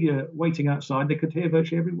the media waiting outside, they could hear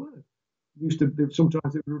virtually every word.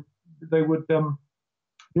 Sometimes they would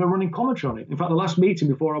running commentary on it. In fact, the last meeting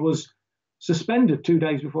before I was suspended, 2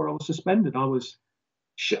 days before I was suspended, I was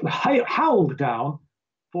howled down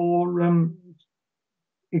for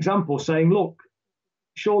example, saying, look,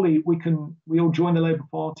 surely we all join the Labour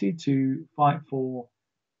Party to fight for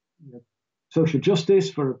social justice,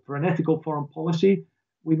 for an ethical foreign policy.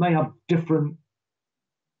 We may have different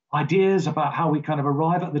ideas about how we kind of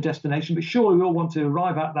arrive at the destination, but surely we all want to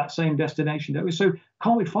arrive at that same destination, don't we? So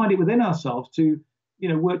can't we find it within ourselves to,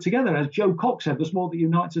 work together? As Joe Cox said, there's more that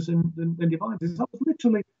unites us than divides us. I was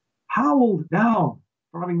literally howled down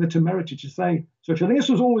for having the temerity to say such a thing. This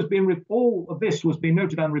was always being, all of this was being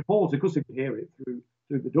noted and reported, because they could hear it through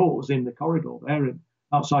the doors in the corridor there and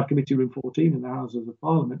outside Committee Room 14 in the Houses of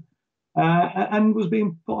Parliament, and was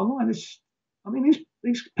being put online.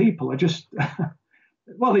 These people are just...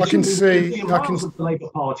 Well, they shouldn't be the Labour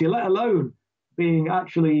Party, let alone being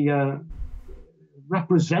actually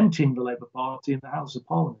representing the Labour Party in the House of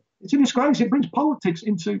Parliament. It's a disgrace. It brings politics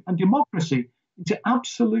and democracy into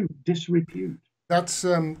absolute disrepute. That's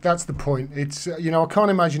the point. It's I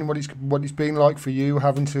can't imagine what it's been like for you,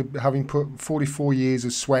 having put 44 years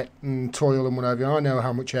of sweat and toil and whatever. I know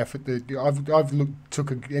how much effort I've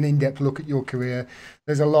took an in-depth look at your career.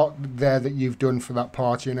 There's a lot there that you've done for that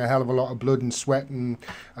party, and a hell of a lot of blood and sweat and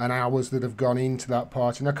hours that have gone into that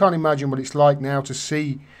party. And I can't imagine what it's like now to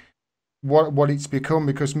see what it's become,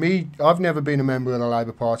 because I've never been a member of the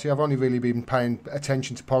Labour Party. I've only really been paying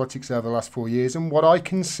attention to politics over the last 4 years, and what I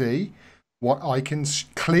can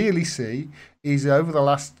clearly see is over the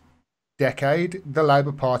last decade, the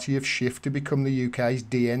Labour Party have shifted to become the UK's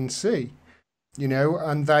DNC,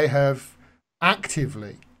 and they have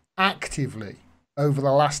actively over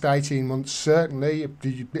the last 18 months, certainly,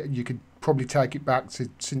 you could probably take it back to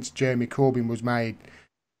since Jeremy Corbyn was made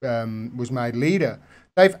leader.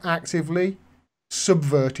 They've actively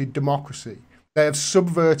subverted democracy. They have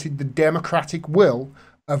subverted the democratic will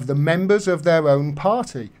of the members of their own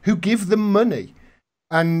party who give them money.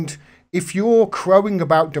 And if you're crowing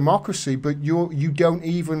about democracy, but you don't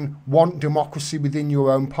even want democracy within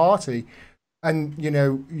your own party, and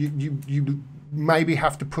you maybe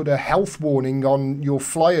have to put a health warning on your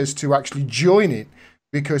flyers to actually join it,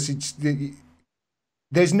 because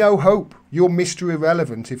there's no hope. You're Mr.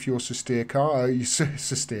 Irrelevant if you're Sir Keir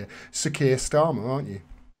Starmer, aren't you?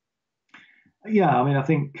 Yeah, I mean, I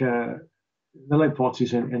think the Labour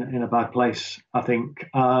Party's in a bad place. I think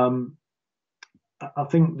the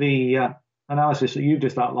analysis that you've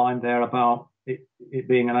just outlined there about it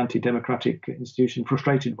being an anti-democratic institution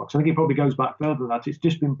frustrated Vox. I think it probably goes back further than that. It's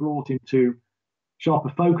just been brought into sharper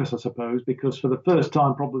focus, I suppose, because for the first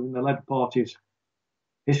time probably in the Labour Party's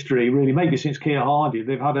history, really, maybe since Keir Hardie,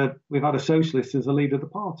 we've had a socialist as the leader of the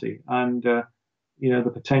party, and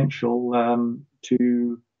the potential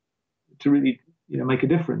to really make a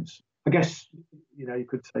difference. I guess you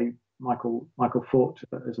could say Michael Foot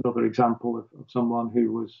as another example of someone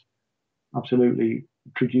who was absolutely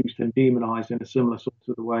traduced and demonised in a similar sort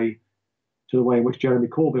of way to the way in which Jeremy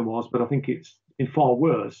Corbyn was, but I think it's in far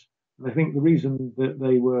worse. And I think the reason that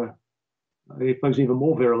they were, I suppose, even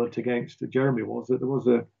more virulent against Jeremy was that there was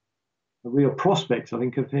a real prospect, I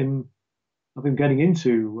think, of him getting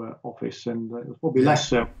into office, and it was probably less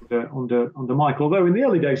so under Michael. Although in the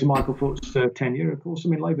early days of Michael Foot's tenure, of course, I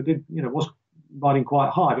mean, Labour was riding quite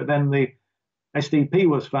high, but then the SDP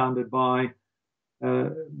was founded by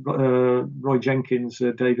Roy Jenkins,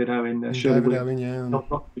 David Owen, Shirley Williams,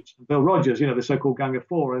 Bill Rogers, the so-called Gang of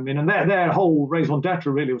Four. I mean, and their whole raison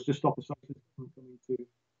d'etre really was to stop the socialists from coming to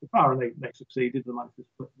power, and they succeeded. They managed to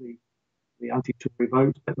split the anti-Tory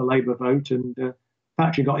vote, split the Labour vote, and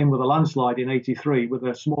Thatcher got in with a landslide in '83 with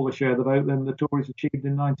a smaller share of the vote than the Tories achieved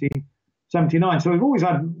in 1979. So we've always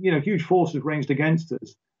had huge forces ranged against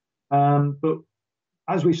us, but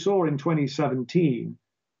as we saw in 2017,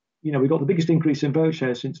 we got the biggest increase in vote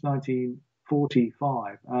share since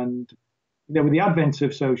 1945, and with the advent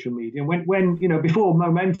of social media, when before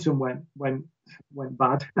momentum went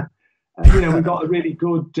bad. We got a really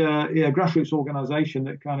good grassroots organisation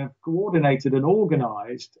that kind of coordinated and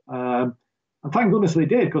organised, and thank goodness they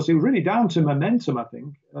did, because it was really down to momentum, I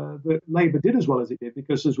think, that Labour did as well as it did,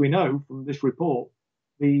 because as we know from this report,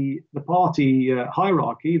 the party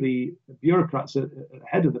hierarchy, the bureaucrats at the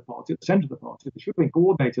head of the party, at the centre of the party, that should have been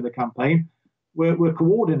coordinating the campaign, were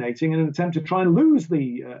coordinating in an attempt to try and lose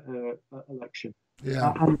the election.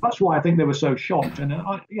 Yeah. And that's why I think they were so shocked. And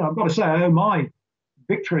I've got to say, I owe my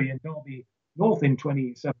victory in Derby North in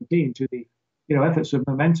 2017 to the efforts of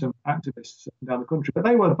momentum activists down the country, but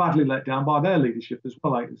they were badly let down by their leadership as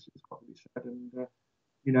well, as got to be said. And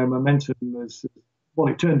momentum was,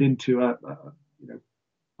 well, it turned into a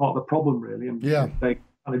part of the problem, really, and they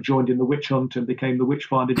kind of joined in the witch hunt and became the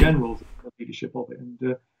witchfinder generals, the leadership of it,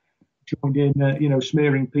 and joined in,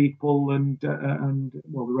 smearing people, and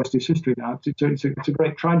well, the rest is history now. It's a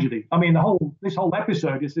great tragedy. I mean, this whole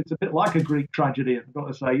episode it's a bit like a Greek tragedy. I've got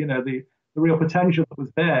to say, the real potential that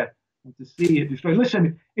was there, and to see it destroyed.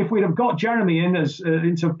 Listen, if we'd have got Jeremy in as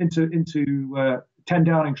into 10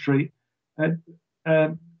 Downing Street,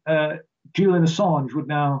 Julian Assange would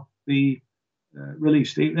now be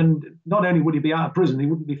released, and not only would he be out of prison, he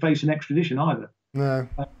wouldn't be facing extradition either. No.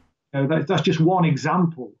 That's just one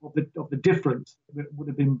example of the difference that would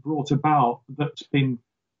have been brought about. That's been,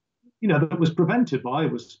 that was prevented by,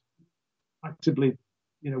 was actively,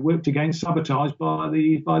 worked against, sabotaged by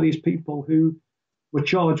these people who were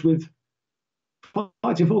charged with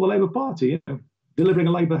fighting for the Labour Party, delivering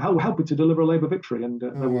helping to deliver a Labour victory. And they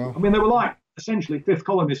were like essentially fifth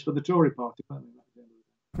columnists for the Tory party, weren't they?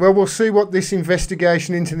 Well, we'll see what this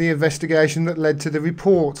investigation into the investigation that led to the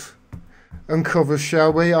report uncovers,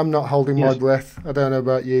 shall we? I'm not holding my breath. I don't know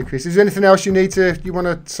about you, Chris. Is there anything else you want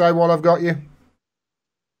to say while I've got you?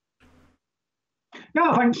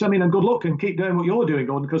 No, thanks. I mean, and good luck, and keep doing what you're doing,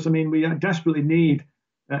 Gordon, because we desperately need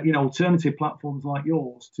alternative platforms like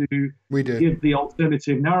yours to give the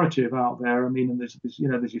alternative narrative out there. I mean, and there's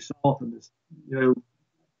yourself, and there's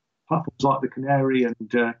platforms like the Canary, and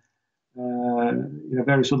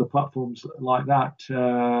various other platforms like that,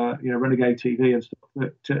 Renegade TV and stuff.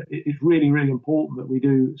 But it's really, really important that we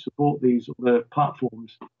do support these other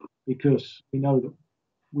platforms, because we know that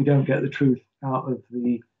we don't get the truth out of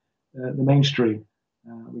the mainstream.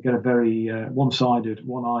 We get a very one-sided,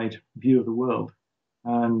 one-eyed view of the world,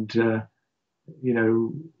 and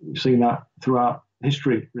we've seen that throughout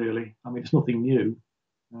history. Really, I mean, it's nothing new.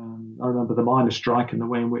 I remember the miners' strike and the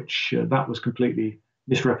way in which that was completely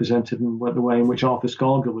misrepresented, and the way in which Arthur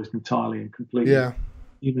Scargill was entirely and completely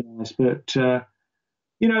humanised. But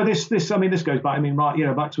this goes back. I mean, back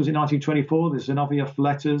to, was it 1924? There's Zinoviev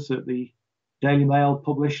letters that the Daily Mail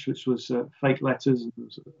published, which was fake letters. There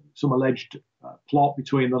was some alleged plot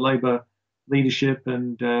between the Labour leadership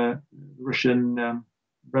and Russian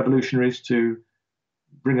revolutionaries to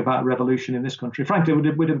bring about a revolution in this country. Frankly,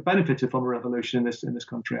 we'd have benefited from a revolution in this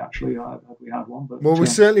country, actually, had we had one. But, we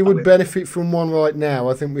certainly would benefit from one right now.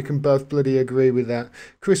 I think we can both bloody agree with that.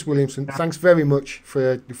 Chris Williamson, thanks very much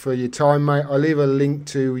for your time, mate. I'll leave a link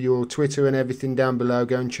to your Twitter and everything down below.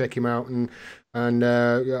 Go and check him out, and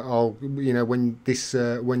I'll when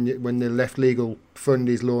the Left Legal Fund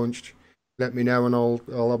is launched, let me know, and I'll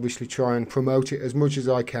obviously try and promote it as much as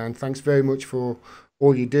I can. Thanks very much for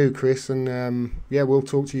all you do, Chris, and we'll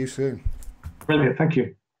talk to you soon. Brilliant, thank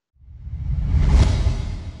you.